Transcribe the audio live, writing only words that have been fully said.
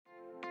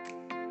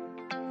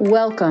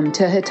Welcome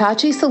to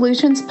Hitachi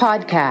Solutions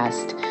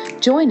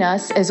Podcast. Join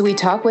us as we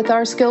talk with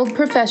our skilled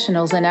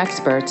professionals and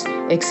experts,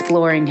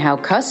 exploring how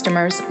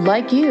customers,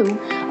 like you,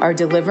 are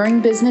delivering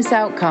business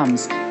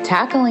outcomes,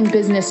 tackling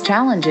business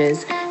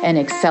challenges, and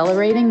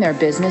accelerating their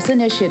business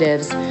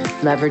initiatives,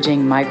 leveraging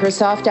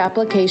Microsoft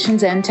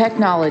applications and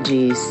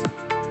technologies.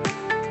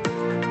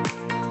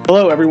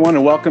 Hello, everyone,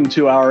 and welcome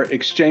to our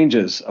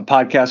Exchanges, a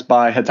podcast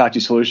by Hitachi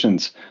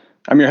Solutions.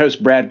 I'm your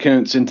host, Brad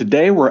Kuntz, and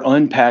today we're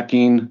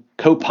unpacking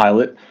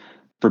Copilot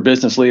for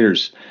business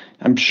leaders.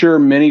 I'm sure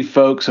many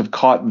folks have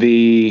caught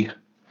the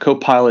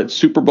Copilot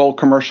Super Bowl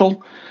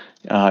commercial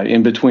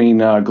in between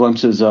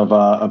glimpses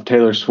of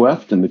Taylor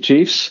Swift and the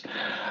Chiefs.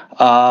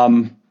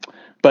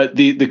 But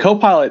the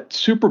Copilot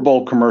Super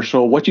Bowl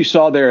commercial, what you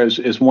saw there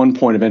is one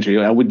point of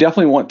entry. I would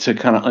definitely want to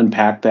kind of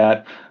unpack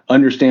that,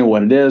 understand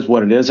what it is,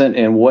 what it isn't,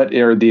 and what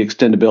are the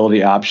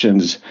extendability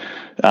options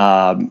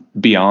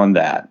beyond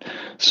that.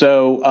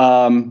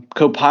 So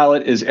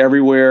Copilot is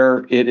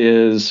everywhere. It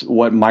is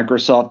what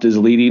Microsoft is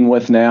leading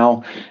with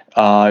now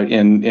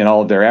in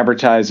all of their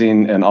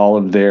advertising and all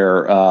of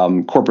their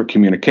corporate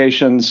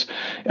communications.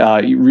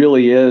 It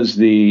really is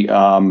the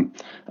kind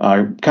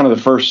of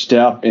the first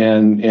step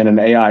in an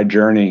AI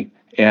journey,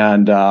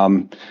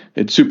 and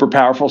it's super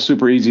powerful,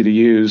 super easy to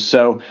use.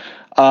 So,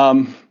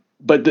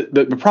 but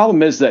the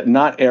problem is that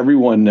not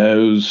everyone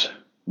knows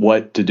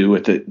what to do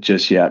with it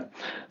just yet.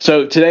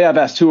 So today I've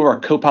asked two of our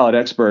Copilot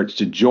experts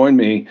to join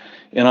me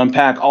and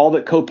unpack all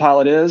that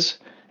Copilot is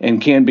and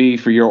can be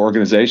for your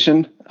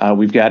organization.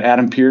 We've got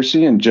Adam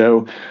Piercy and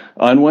Joe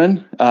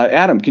Unwin.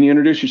 Adam, can you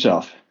introduce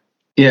yourself?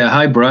 Yeah,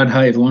 hi Brad,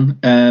 hi everyone.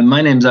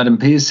 My name's Adam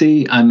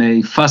Piercy. I'm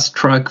a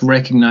fast-track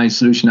recognized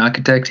solution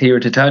architect here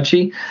at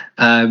Hitachi,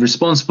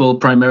 responsible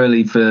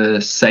primarily for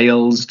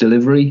sales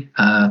delivery,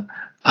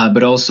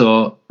 but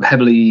also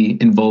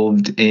heavily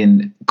involved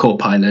in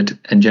Copilot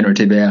and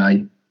generative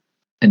AI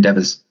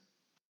endeavors.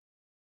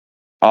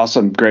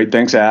 Awesome. Great.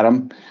 Thanks,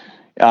 Adam.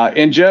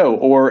 And Joe,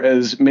 or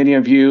as many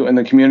of you in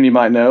the community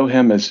might know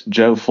him as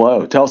Joe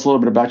Flo. Tell us a little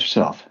bit about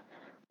yourself.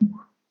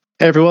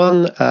 Hey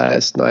everyone,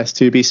 it's nice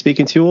to be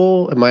speaking to you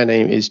all. My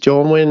name is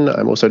Joe Unwin.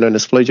 I'm also known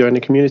as Flojo in the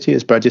community,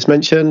 as Brad just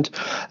mentioned.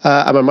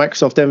 I'm a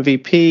Microsoft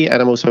MVP,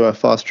 and I'm also a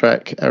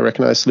fast-track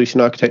recognized solution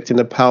architect in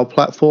the Power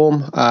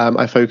Platform.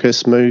 I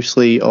focus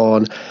mostly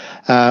on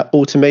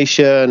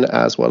automation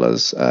as well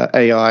as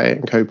AI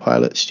and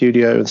Copilot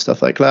Studio and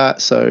stuff like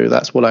that. So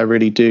that's what I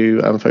really do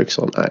and focus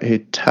on at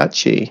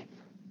Hitachi.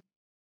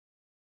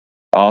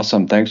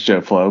 Awesome. Thanks,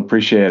 Joe Flo.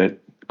 Appreciate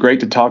it.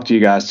 Great to talk to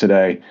you guys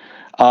today.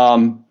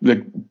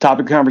 The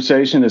topic of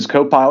conversation is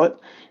Copilot.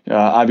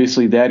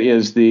 Obviously, that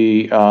is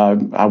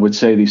I would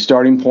say, the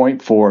starting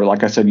point for,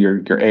 like I said,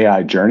 your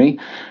AI journey.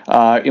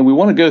 And we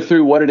want to go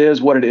through what it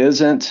is, what it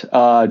isn't.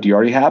 Do you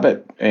already have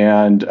it?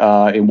 And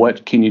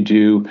what can you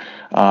do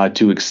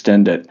to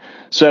extend it?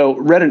 So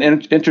read an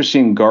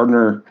interesting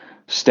Gartner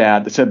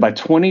stat that said by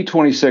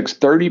 2026,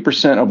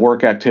 30% of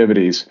work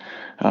activities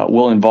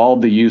will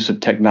involve the use of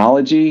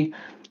technology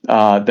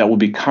that will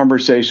be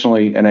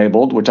conversationally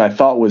enabled, which I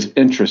thought was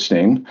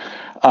interesting.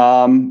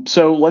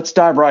 So let's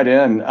dive right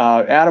in.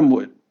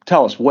 Adam,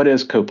 tell us, what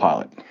is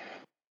Copilot?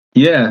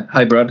 Yeah,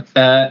 hi, Brad.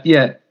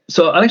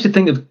 So I like to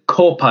think of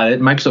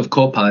Copilot, Microsoft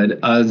Copilot,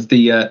 as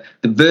the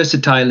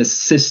versatile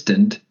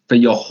assistant for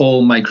your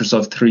whole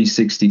Microsoft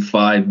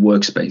 365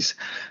 workspace.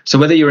 So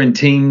whether you're in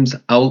Teams,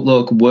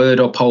 Outlook, Word,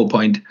 or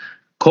PowerPoint,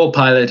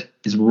 Copilot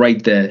is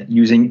right there,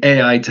 using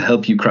AI to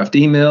help you craft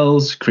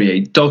emails,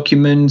 create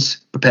documents,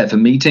 prepare for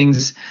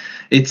meetings.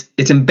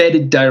 It's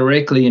embedded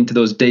directly into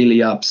those daily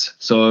apps,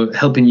 so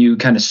helping you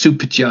kind of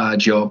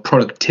supercharge your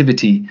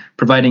productivity,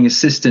 providing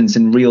assistance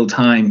in real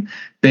time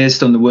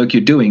based on the work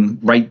you're doing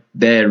right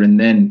there and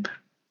then.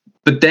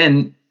 But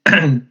then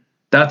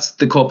that's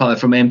the Copilot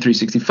from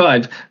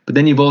M365, but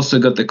then you've also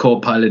got the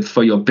Copilot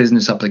for your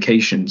business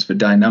applications for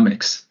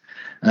Dynamics.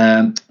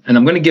 And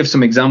I'm going to give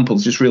some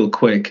examples just real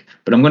quick,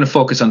 but I'm going to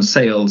focus on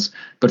sales.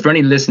 But for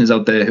any listeners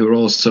out there who are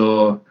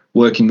also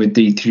working with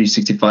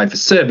D365 for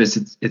service,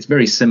 it's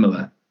very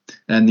similar,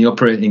 and they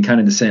operate in kind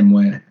of the same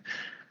way.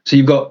 So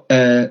you've got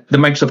the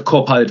Microsoft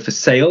Copilot for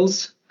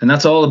sales, and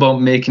that's all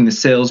about making the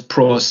sales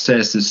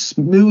process as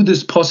smooth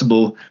as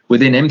possible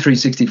within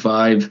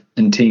M365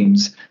 and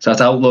Teams. So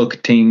that's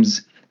Outlook,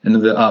 Teams, and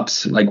other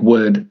apps like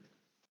Word.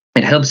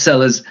 It helps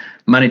sellers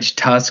manage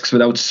tasks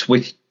without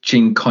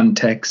switching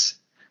contexts.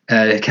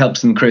 It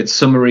helps them create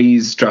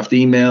summaries, draft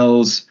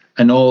emails,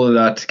 and all of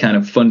that kind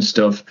of fun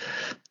stuff.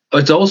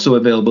 It's also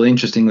available,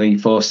 interestingly,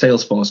 for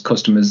Salesforce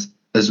customers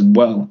as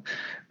well.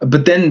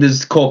 But then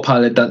there's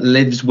Copilot that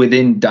lives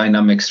within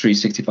Dynamics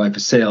 365 for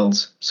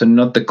sales. So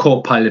not the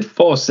Copilot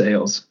for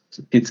sales.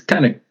 It's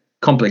kind of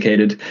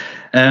complicated.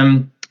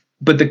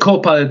 But the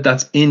Copilot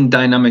that's in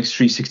Dynamics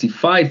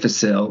 365 for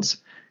sales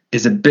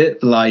is a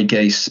bit like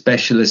a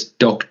specialist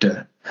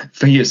doctor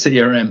for your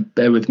CRM.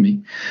 Bear with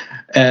me.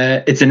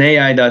 It's an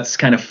AI that's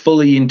kind of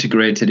fully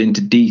integrated into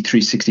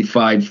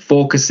D365,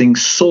 focusing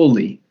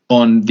solely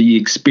on the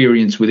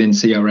experience within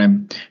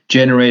CRM,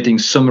 generating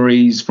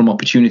summaries from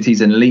opportunities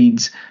and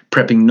leads,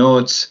 prepping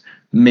notes,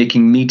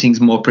 making meetings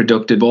more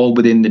productive, all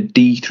within the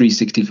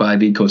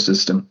D365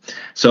 ecosystem.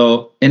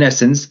 So in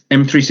essence,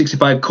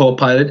 M365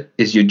 Copilot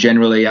is your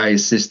general AI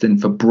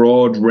assistant for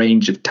broad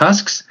range of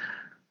tasks,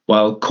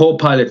 while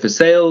Copilot for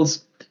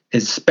Sales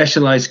is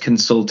specialized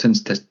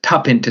consultants to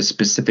tap into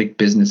specific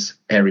business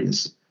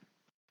areas.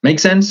 Make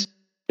sense?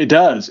 It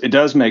does. It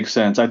does make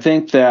sense. I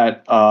think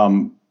that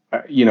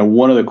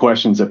one of the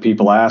questions that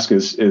people ask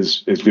is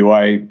do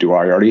I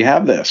already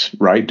have this,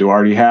 right? Do I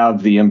already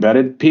have the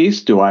embedded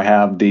piece? Do I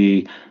have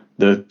the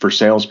for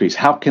sales piece?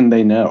 How can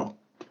they know?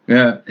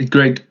 Yeah,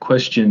 great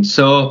question.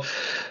 So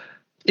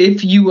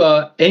if you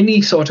are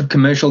any sort of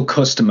commercial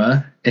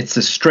customer, it's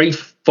a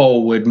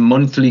straightforward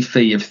monthly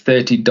fee of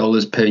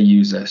 $30 per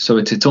user. So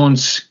it's its own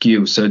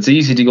SKU. So it's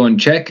easy to go and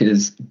check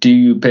do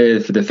you pay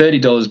for the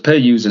 $30 per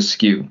user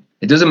SKU?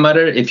 It doesn't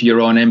matter if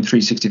you're on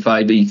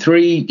M365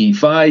 E3,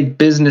 E5,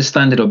 Business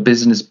Standard, or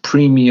Business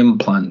Premium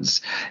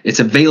plans. It's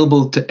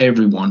available to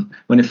everyone.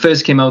 When it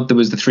first came out, there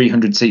was the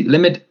 300-seat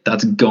limit.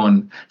 That's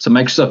gone. So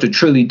Microsoft are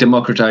truly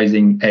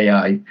democratizing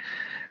AI.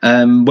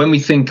 When we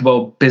think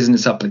about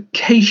business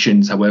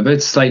applications, however,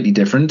 it's slightly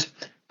different.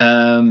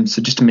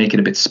 So just to make it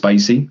a bit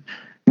spicy,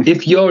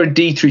 if you're a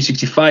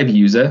D365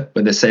 user,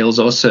 whether sales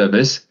or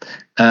service,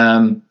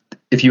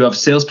 if you have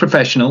Sales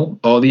Professional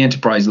or the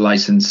Enterprise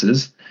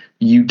licenses,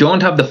 you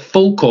don't have the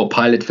full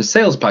Copilot for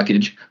Sales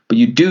package, but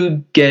you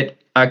do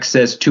get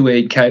access to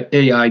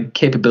AI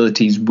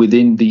capabilities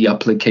within the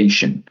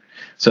application.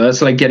 So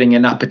that's like getting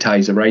an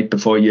appetizer, right,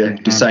 before you're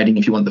deciding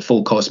if you want the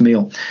full course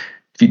meal.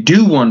 If you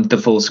do want the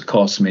full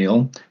course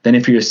meal, then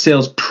if you're a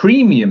Sales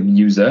Premium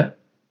user,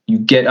 you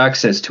get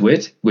access to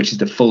it, which is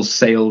the full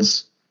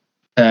Sales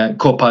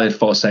Copilot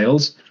for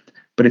Sales.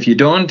 But if you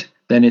don't,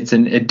 then it's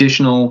an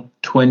additional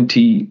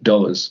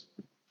 $20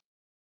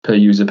 per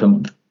user per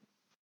month.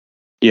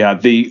 Yeah,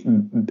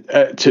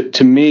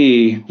 to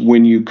me,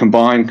 when you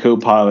combine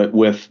Copilot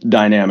with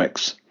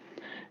Dynamics,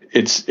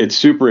 it's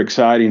super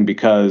exciting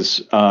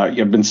because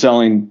I've been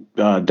selling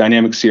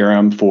Dynamics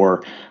CRM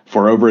for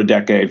over a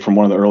decade, from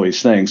one of the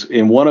earliest things.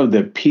 And one of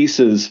the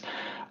pieces,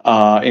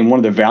 and one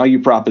of the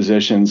value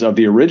propositions of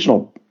the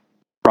original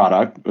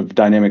product of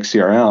Dynamics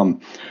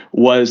CRM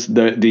was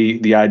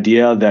the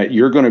idea that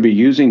you're going to be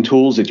using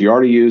tools that you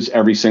already use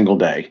every single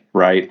day,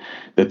 right?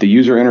 That the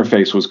user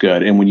interface was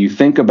good. And when you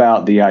think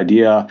about the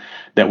idea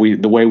that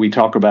the way we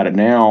talk about it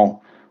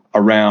now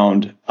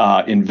around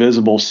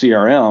invisible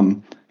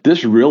CRM,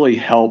 this really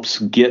helps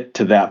get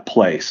to that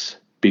place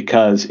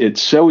because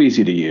it's so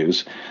easy to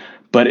use,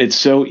 but it's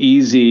so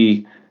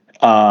easy.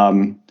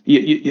 You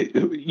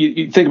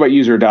think about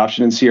user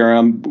adoption in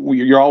CRM,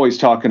 you're always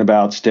talking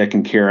about stick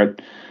and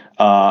carrot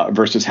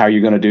versus how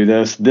you're going to do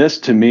this. This,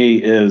 to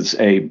me, is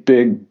a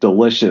big,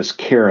 delicious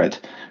carrot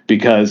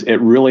because it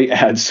really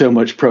adds so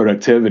much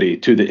productivity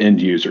to the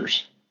end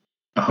users.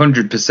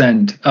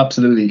 100%,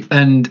 absolutely.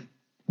 And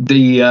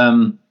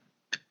the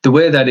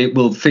way that it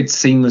will fit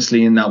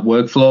seamlessly in that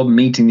workflow,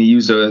 meeting the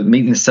user,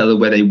 meeting the seller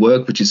where they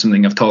work, which is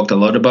something I've talked a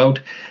lot about.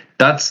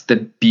 That's the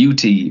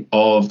beauty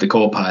of the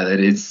Copilot.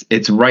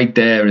 It's right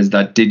there as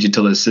that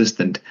digital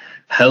assistant,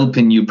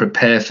 helping you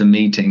prepare for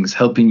meetings,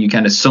 helping you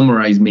kind of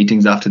summarize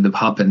meetings after they've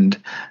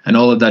happened, and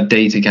all of that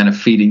data kind of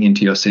feeding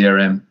into your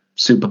CRM.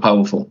 Super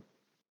powerful.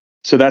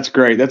 So that's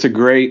great. That's a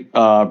great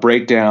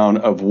breakdown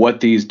of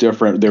what these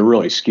different, they're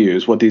really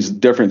SKUs, what these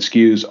different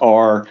SKUs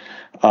are,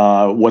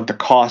 what the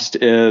cost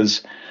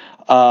is.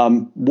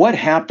 What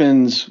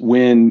happens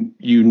when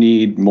you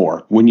need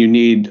more, when you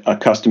need a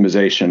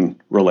customization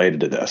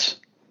related to this?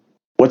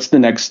 What's the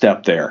next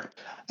step there?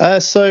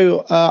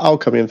 So I'll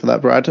come in for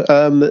that, Brad.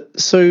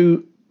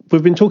 So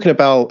we've been talking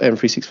about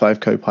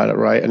M365 Copilot,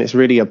 right? And it's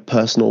really a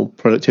personal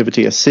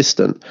productivity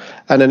assistant.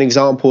 And an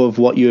example of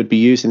what you would be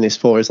using this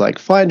for is like,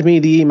 find me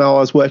the email I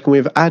was working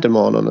with Adam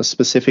on a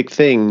specific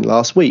thing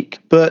last week.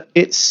 But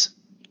it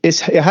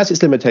has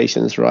its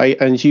limitations, right?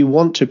 And you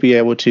want to be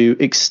able to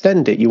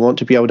extend it. You want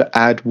to be able to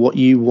add what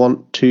you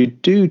want to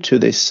do to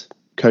this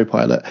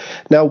Copilot.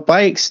 Now,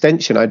 by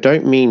extension, I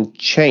don't mean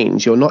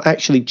change. You're not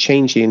actually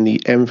changing the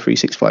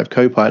M365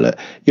 Copilot.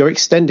 You're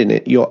extending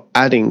it. You're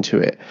adding to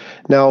it.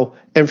 Now,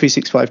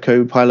 M365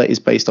 Copilot is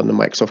based on the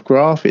Microsoft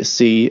Graph. It's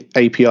the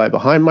API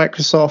behind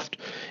Microsoft.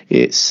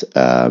 It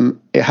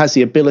has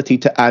the ability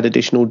to add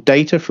additional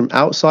data from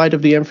outside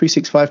of the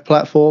M365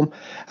 platform,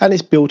 and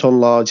it's built on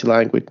large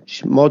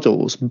language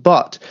models.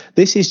 But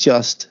this is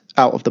just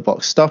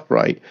out-of-the-box stuff,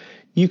 right?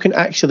 You can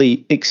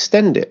actually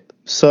extend it.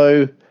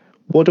 So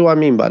what do I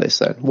mean by this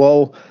then?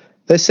 Well,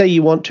 let's say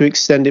you want to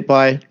extend it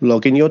by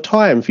logging your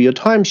time for your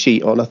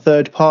timesheet on a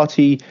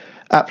third-party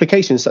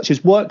application such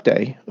as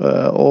Workday,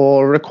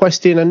 or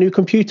requesting a new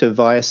computer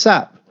via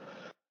SAP,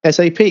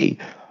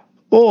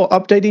 or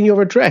updating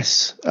your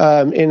address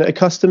in a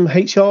custom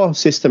HR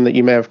system that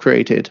you may have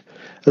created.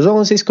 As long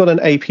as it's got an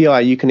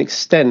API, you can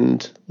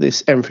extend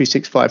this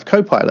M365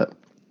 Copilot.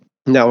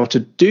 Now, to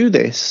do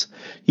this,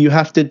 you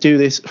have to do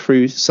this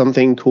through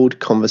something called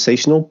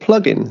conversational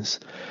plugins.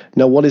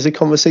 Now, what is a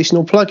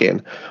conversational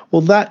plugin?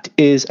 Well, that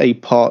is a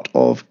part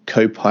of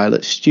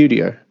Copilot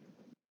Studio.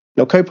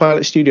 Now,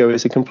 Copilot Studio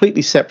is a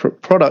completely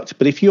separate product,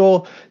 but if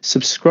you're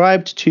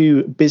subscribed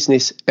to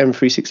Business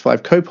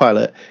M365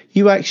 Copilot,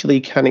 you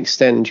actually can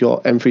extend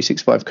your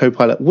M365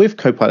 Copilot with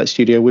Copilot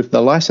Studio with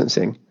the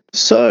licensing.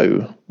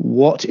 So,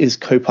 what is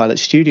Copilot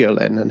Studio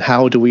then, and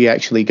how do we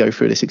actually go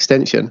through this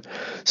extension?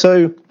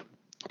 So,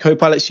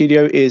 Copilot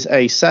Studio is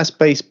a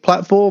SaaS-based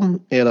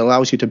platform. It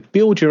allows you to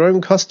build your own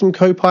custom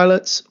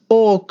Copilots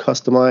or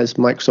customize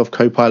Microsoft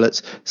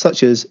Copilots,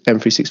 such as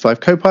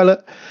M365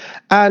 Copilot,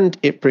 and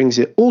it brings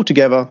it all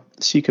together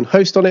so you can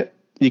host on it,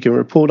 you can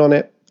report on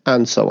it,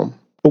 and so on.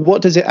 But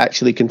what does it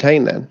actually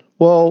contain then?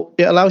 Well,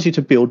 it allows you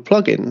to build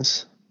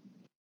plugins.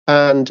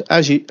 And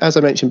as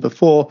I mentioned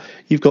before,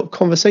 you've got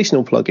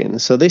conversational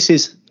plugins. So this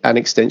is an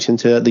extension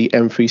to the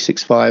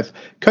M365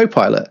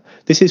 Copilot.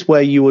 This is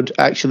where you would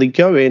actually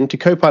go into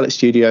Copilot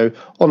Studio.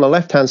 On the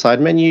left-hand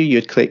side menu,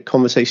 you'd click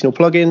conversational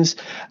plugins,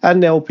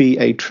 and there'll be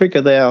a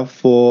trigger there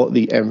for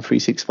the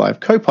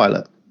M365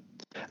 Copilot.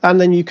 And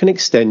then you can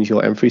extend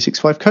your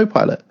M365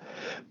 Copilot.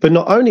 But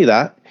not only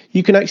that,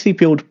 you can actually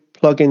build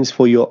plugins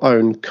for your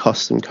own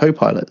custom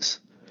Copilots.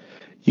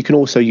 You can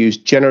also use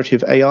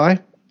generative AI.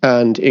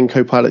 And in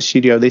Copilot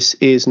Studio, this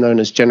is known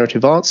as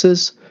generative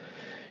answers.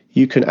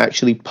 You can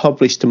actually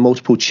publish to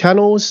multiple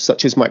channels,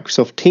 such as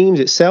Microsoft Teams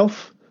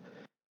itself.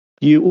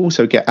 You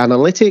also get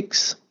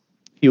analytics.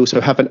 You also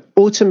have an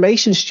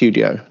automation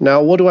studio.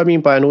 Now, what do I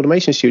mean by an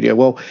automation studio?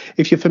 Well,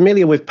 if you're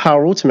familiar with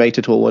Power Automate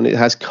at all, and it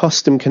has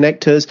custom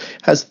connectors,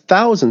 has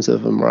thousands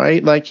of them,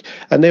 right?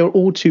 And they're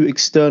all to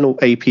external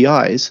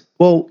APIs.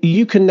 Well,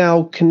 you can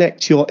now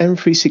connect your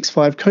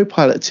M365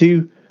 Copilot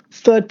to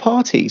third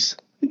parties.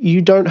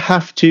 You don't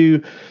have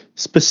to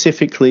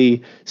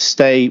specifically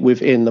stay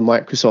within the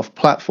Microsoft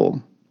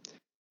platform.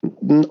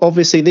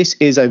 Obviously, this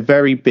is a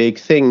very big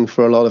thing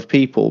for a lot of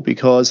people,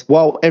 because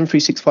while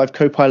M365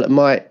 Copilot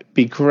might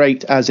be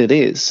great as it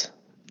is,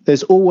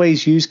 there's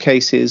always use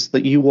cases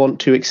that you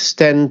want to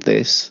extend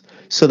this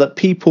so that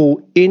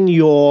people in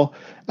your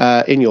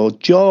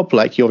job,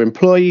 like your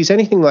employees,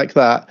 anything like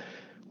that,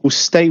 will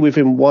stay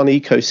within one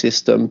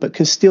ecosystem, but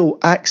can still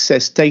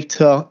access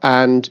data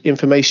and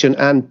information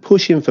and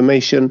push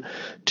information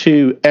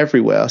to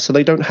everywhere. So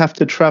they don't have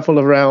to travel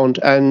around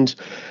and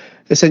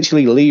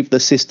essentially leave the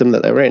system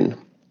that they're in.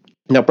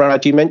 Now,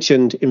 Brad, you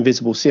mentioned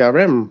invisible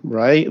CRM,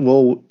 right?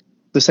 Well,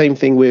 the same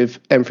thing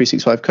with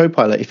M365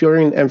 Copilot. If you're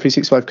in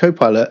M365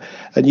 Copilot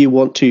and you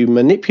want to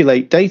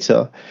manipulate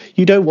data,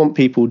 you don't want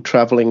people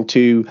traveling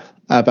to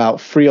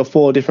about 3 or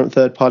 4 different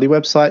third-party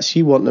websites.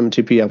 You want them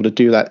to be able to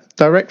do that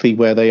directly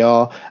where they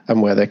are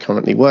and where they're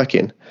currently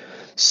working.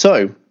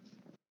 So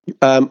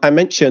I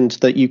mentioned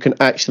that you can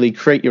actually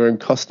create your own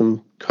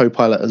custom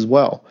Copilot as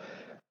well.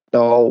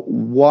 Now,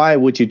 why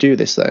would you do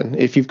this then?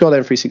 If you've got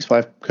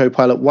M365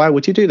 Copilot, why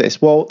would you do this?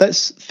 Well,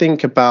 let's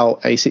think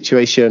about a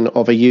situation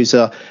of a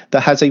user that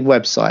has a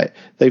website.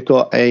 They've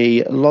got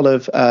a lot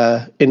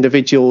of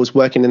individuals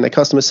working in their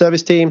customer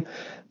service team.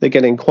 They're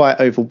getting quite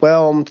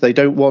overwhelmed. They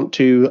don't want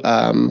to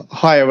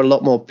hire a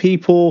lot more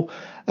people.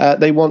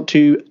 They want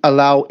to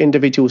allow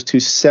individuals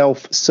to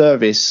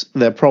self-service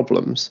their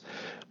problems.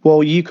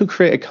 Well, you could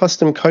create a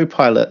custom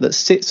Copilot that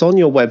sits on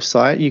your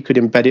website. You could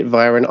embed it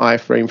via an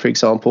iframe, for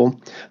example,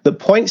 that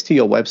points to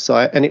your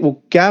website, and it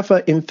will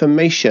gather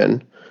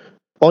information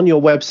on your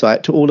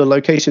website to all the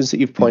locations that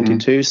you've pointed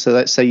to. So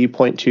let's say you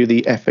point to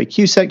the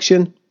FAQ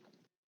section,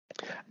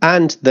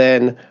 and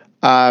then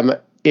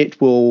it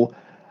will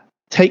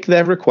take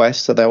their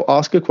request. So they'll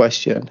ask a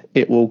question.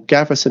 It will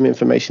gather some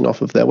information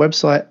off of their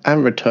website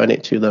and return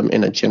it to them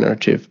in a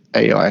generative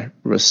AI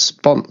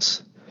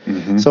response.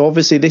 So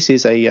obviously this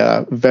is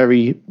a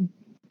very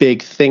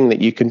big thing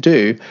that you can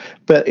do,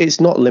 but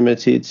it's not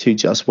limited to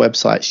just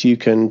websites. You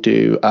can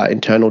do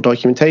internal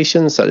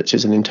documentation, such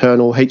as an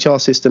internal HR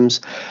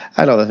systems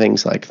and other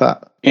things like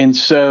that. And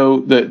so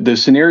the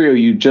scenario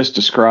you just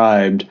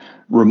described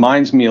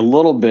reminds me a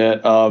little bit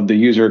of the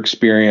user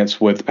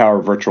experience with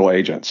Power Virtual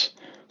Agents.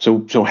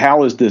 So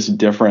how is this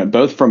different,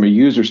 both from a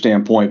user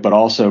standpoint, but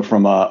also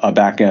from a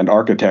back-end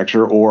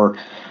architecture, or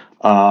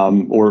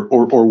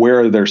where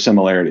are there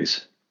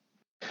similarities?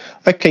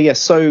 Okay, yes.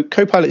 So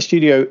Copilot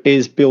Studio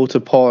is built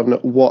upon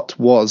what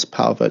was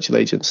Power Virtual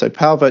Agents. So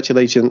Power Virtual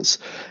Agents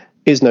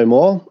is no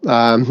more.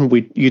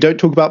 You don't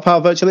talk about Power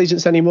Virtual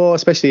Agents anymore,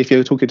 especially if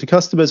you're talking to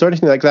customers or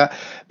anything like that,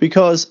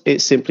 because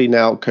it's simply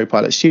now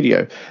Copilot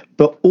Studio.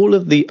 But all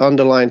of the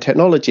underlying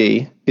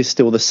technology is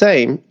still the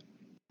same.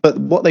 But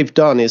what they've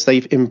done is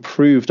they've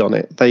improved on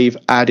it. They've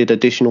added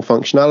additional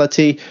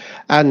functionality,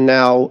 and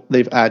now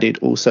they've added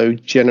also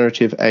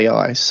generative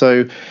AI.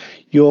 So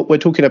we're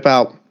talking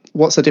about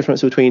what's the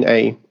difference between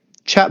a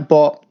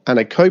chatbot and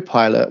a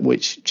Copilot,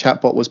 which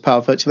chatbot was Power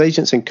Virtual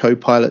Agents and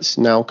Copilot's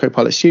now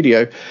Copilot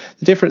Studio.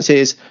 The difference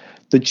is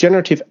the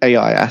generative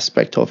AI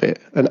aspect of it,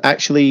 and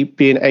actually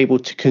being able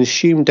to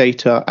consume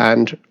data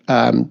and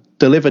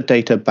deliver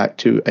data back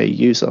to a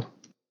user.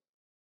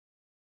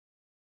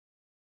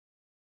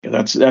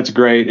 That's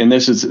great, and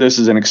this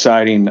is an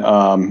exciting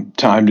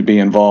time to be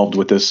involved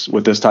with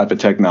this type of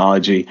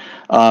technology.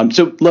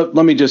 So let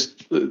me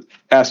just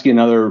ask you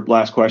another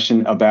last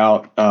question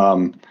about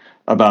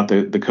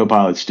the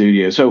Copilot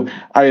Studio. So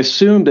I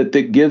assume that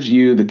gives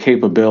you the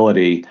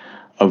capability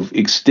of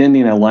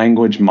extending a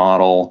language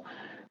model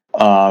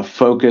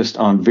focused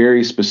on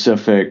very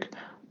specific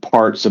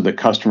parts of the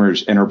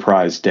customer's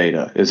enterprise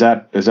data. Is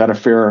that a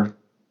fair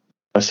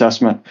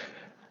assessment?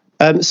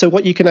 So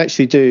what you can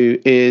actually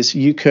do is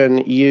you can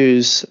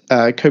use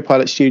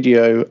Copilot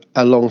Studio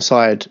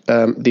alongside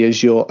the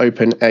Azure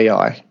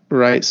OpenAI,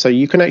 right? So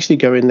you can actually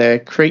go in there,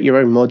 create your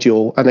own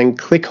module, and then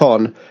click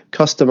on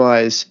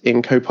Customize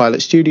in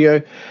Copilot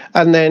Studio,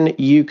 and then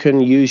you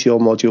can use your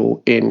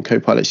module in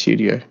Copilot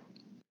Studio.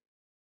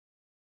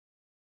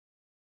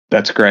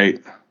 That's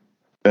great.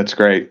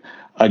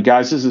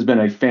 Guys, this has been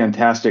a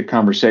fantastic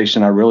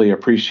conversation. I really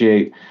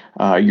appreciate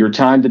your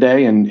time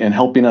today and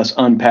helping us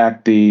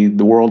unpack the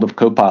world of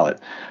Copilot.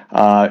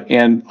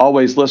 And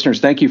always, listeners,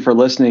 thank you for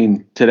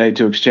listening today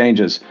to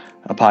Exchanges,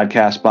 a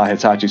podcast by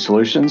Hitachi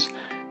Solutions.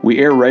 We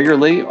air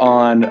regularly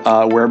on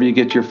wherever you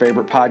get your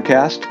favorite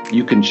podcast.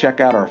 You can check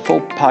out our full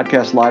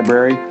podcast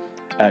library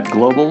at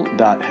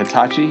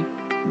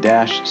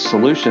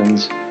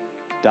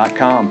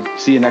global.hitachi-solutions.com.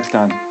 See you next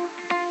time.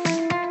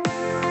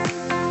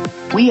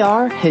 We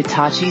are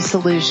Hitachi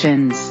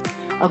Solutions,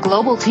 a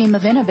global team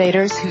of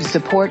innovators who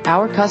support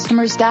our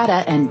customers'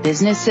 data and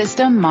business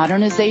system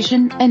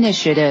modernization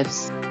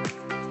initiatives.